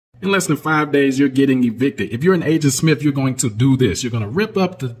In less than 5 days, you're getting evicted. If you're an Agent Smith, you're going to do this. You're going to rip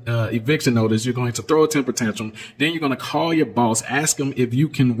up the eviction notice. You're going to throw a temper tantrum. Then you're going to call your boss, ask him if you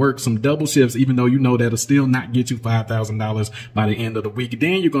can work some double shifts, even though you know that'll still not get you $5,000 by the end of the week.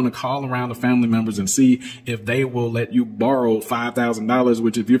 Then you're going to call around the family members and see if they will let you borrow $5,000,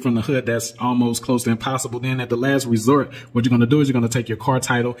 which if you're from the hood, that's almost close to impossible. Then at the last resort, what you're going to do is you're going to take your car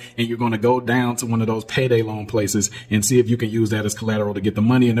title and you're going to go down to one of those payday loan places and see if you can use that as collateral to get the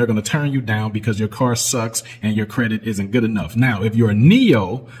money. And they're going to turn you down because your car sucks and your credit isn't good enough. Now, if you're a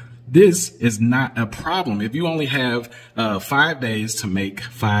neo, this is not a problem. If you only have 5 days to make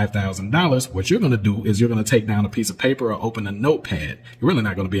 $5,000, what you're going to do is you're going to take down a piece of paper or open a notepad. You're really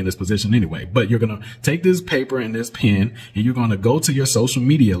not going to be in this position anyway, but you're going to take this paper and this pen and you're going to go to your social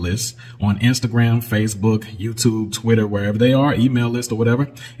media list on Instagram, Facebook, YouTube, Twitter, wherever they are, email list or whatever.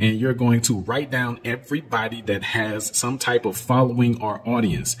 And you're going to write down everybody that has some type of following or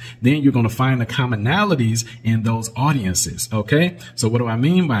audience. Then you're going to find the commonalities in those audiences. Okay. So what do I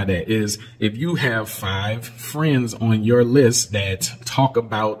mean by that? Is if you have 5 friends on your list that talk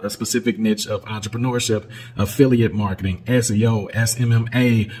about a specific niche of entrepreneurship, affiliate marketing, SEO,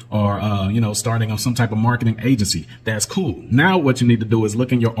 SMMA, or, starting on some type of marketing agency, that's cool. Now what you need to do is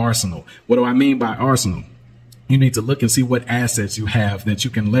look in your arsenal. What do I mean by arsenal? You need to look and see what assets you have that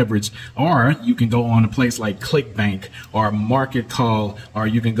you can leverage, or you can go on a place like ClickBank or Market Call, or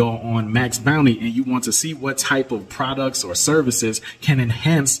you can go on Max Bounty and you want to see what type of products or services can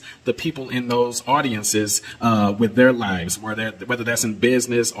enhance the people in those audiences with their lives, whether that's in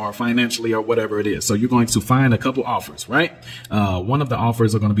business or financially or whatever it is. So you're going to find a couple offers, right? One of the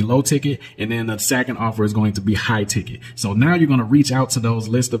offers are going to be low ticket, and then the second offer is going to be high ticket. So now you're going to reach out to those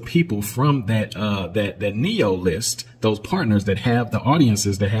list of people from that Neo list, those partners that have the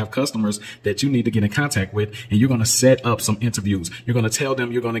audiences, that have customers that you need to get in contact with, and you're going to set up some interviews. You're going to tell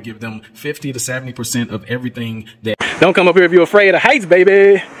them you're going to give them 50 to 70% of everything that. Don't come up here if you're afraid of heights,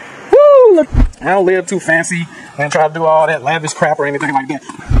 baby. Woo! Look, I don't live too fancy and try to do all that lavish crap or anything like that.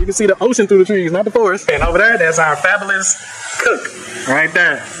 You can see the ocean through the trees, not the forest. And over there, that's our fabulous cook right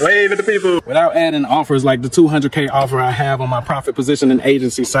there. Wave at the people. Without adding offers like the 200K offer I have on my profit positioning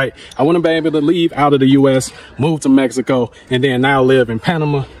agency site, I want to be able to leave out of the U.S., move to Mexico, and then now live in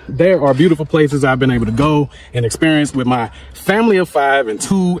Panama. There are beautiful places I've been able to go and experience with my family of 5 and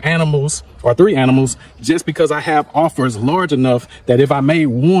 2 animals, or 3 animals, just because I have offers large enough that if I made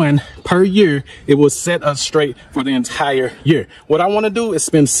 1 per year, it will set us straight for the entire year. What I want to do is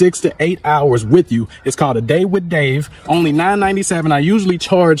spend 6 to 8 hours with you. It's called A Day with Dave, only $9.97. I usually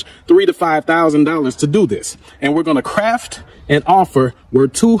charge $3,000 to $5,000 to do this. And we're going to craft an offer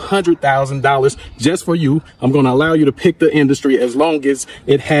worth $200,000 just for you. I'm going to allow you to pick the industry as long as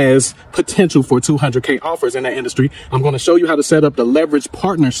it has potential for 200K offers in that industry. I'm going to show you how to set up the leverage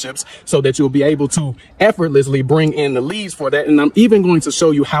partnerships so that you'll be able to effortlessly bring in the leads for that. And I'm even going to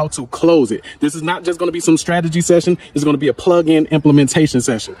show you how to close it. This is not just going to be some strategy session. It's going to be a plug-in implementation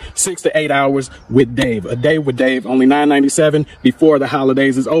session. 6 to 8 hours with Dave. A Day with Dave, only $9.97 before the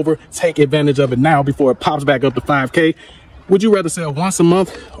holidays is over. Take advantage of it now before it pops back up to 5K. Would you rather sell once a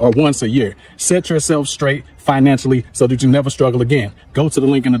month or once a year? Set yourself straight financially so that you never struggle again. Go to the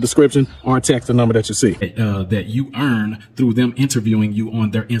link in the description or text the number that you see. That you earn through them interviewing you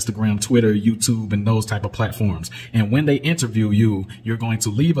on their Instagram, Twitter, YouTube, and those type of platforms. And when they interview you, you're going to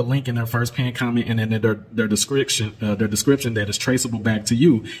leave a link in their first pinned comment and then their description that is traceable back to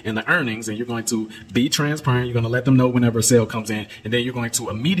you and the earnings. And you're going to be transparent. You're going to let them know whenever a sale comes in, and then you're going to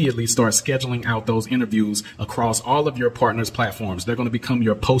immediately start scheduling out those interviews across all of your partners' platforms. They're going to become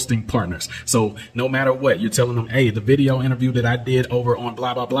your posting partners. So no matter what, you're telling them, hey, the video interview that I did over on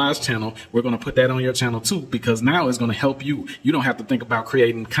blah, blah, blah's channel, we're going to put that on your channel too, because now it's going to help you. You don't have to think about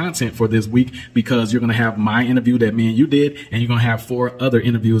creating content for this week because you're going to have my interview that me and you did, and you're going to have 4 other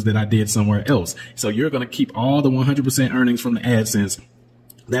interviews that I did somewhere else. So you're going to keep all the 100% earnings from the AdSense.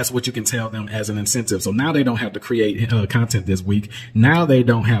 That's what you can tell them as an incentive. So now they don't have to create content this week. Now they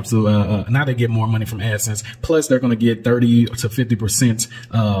don't have to, now they get more money from AdSense. Plus they're going to get 30 to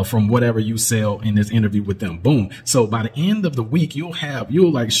 50% from whatever you sell in this interview with them. Boom. So by the end of the week,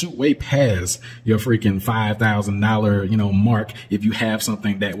 you'll like shoot way past your freaking $5,000, mark if you have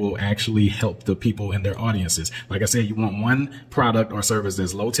something that will actually help the people in their audiences. Like I said, you want 1 product or service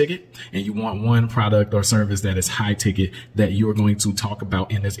that's low ticket, and you want 1 product or service that is high ticket that you're going to talk about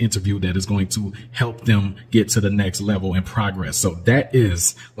in in this interview that is going to help them get to the next level and progress. So that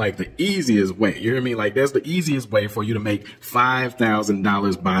is like the easiest way. You hear me? Like that's the easiest way for you to make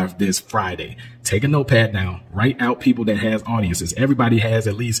 $5,000 by this Friday. Take a notepad down, write out people that has audiences. Everybody has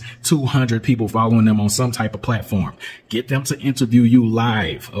at least 200 people following them on some type of platform. Get them to interview you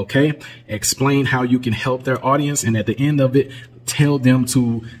live. Okay. Explain how you can help their audience. And at the end of it, tell them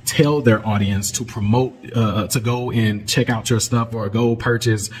to tell their audience to promote, to go and check out your stuff or go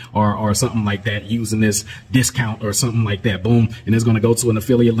purchase or something like that using this discount or something like that. Boom. And it's going to go to an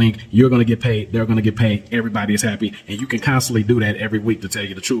affiliate link. You're going to get paid. They're going to get paid. Everybody is happy. And you can constantly do that every week, to tell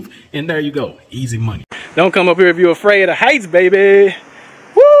you the truth. And there you go. Easy money. Don't come up here if you're afraid of heights, baby.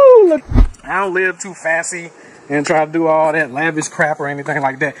 Woo! Look, I don't live too fancy and try to do all that lavish crap or anything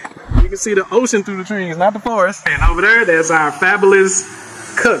like that. You can see the ocean through the trees, not the forest. And over there, there's our fabulous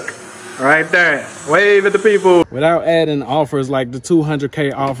cook right there. Wave at the people. Without adding offers like the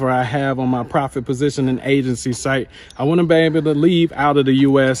 200K offer I have on my profit positioning agency site, I want to be able to leave out of the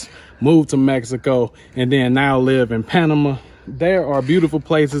US, move to Mexico, and then now live in Panama. There are beautiful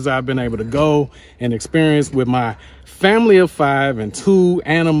places I've been able to go and experience with my family of 5 and 2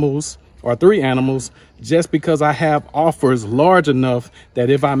 animals, or 3 animals, just because I have offers large enough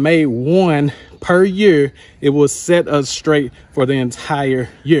that if I made one per year, it will set us straight for the entire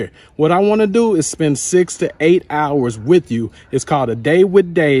year. What I want to do is spend 6 to 8 hours with you. It's called A Day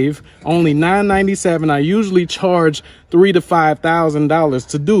with Dave, only $9.97. I usually charge $3,000 to $5,000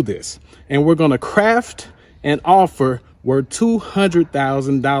 to do this. And we're going to craft an offer worth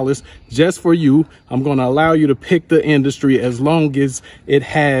 $200,000 just for you. I'm going to allow you to pick the industry as long as it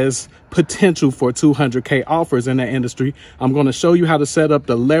has potential for 200K offers in that industry. I'm going to show you how to set up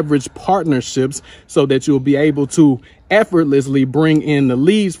the leverage partnerships so that you'll be able to effortlessly bring in the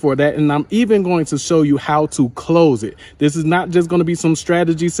leads for that. And I'm even going to show you how to close it. This is not just going to be some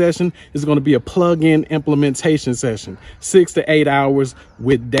strategy session. It's going to be a plug-in implementation session. 6 to 8 hours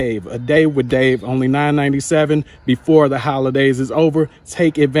with Dave. A Day with Dave, only $9.97 before the holidays is over.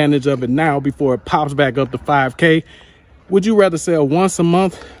 Take advantage of it now before it pops back up to 5K. Would you rather sell once a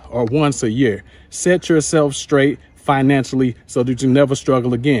month or once a year? Set yourself straight financially so that you never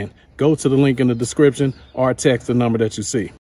struggle again. Go to the link in the description or text the number that you see.